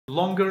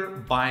Longer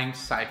buying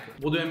cycle.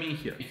 What do I mean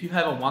here? If you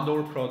have a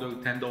 $1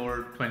 product, $10,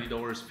 $20,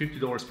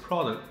 $50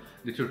 product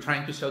that you're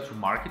trying to sell through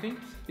marketing,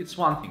 it's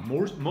one thing.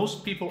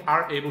 Most people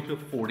are able to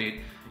afford it.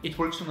 It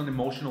works on an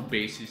emotional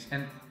basis.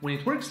 And when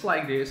it works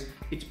like this,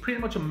 it's pretty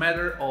much a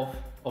matter of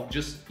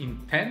just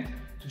intent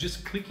to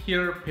just click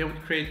here, pay with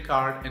credit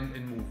card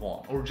and move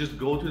on. Or just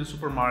go to the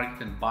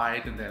supermarket and buy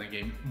it and then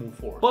again move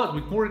forward. But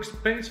with more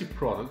expensive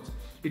products,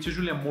 it's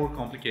usually a more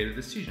complicated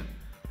decision.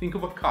 Think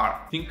of a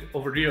car, think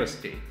of real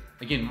estate.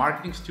 Again,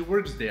 marketing still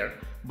works there,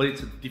 but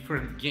it's a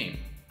different game.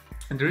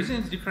 And the reason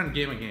it's a different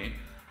game again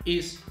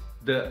is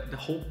the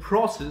whole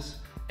process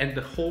and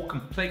the whole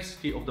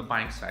complexity of the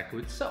buying cycle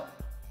itself.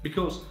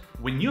 Because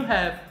when you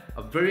have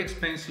a very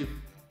expensive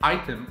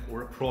item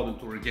or a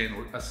product or again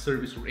or a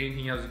service or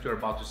anything else that you're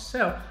about to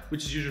sell,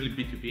 which is usually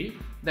B2B,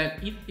 then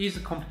it is a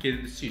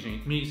complicated decision.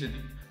 It means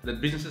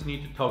that businesses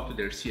need to talk to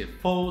their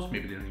CFOs,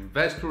 maybe their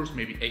investors,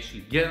 maybe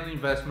actually get an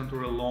investment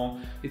or a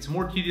loan. It's a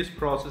more tedious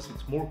process,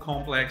 it's more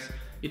complex.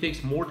 It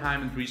takes more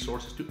time and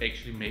resources to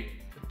actually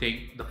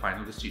take the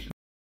final decision.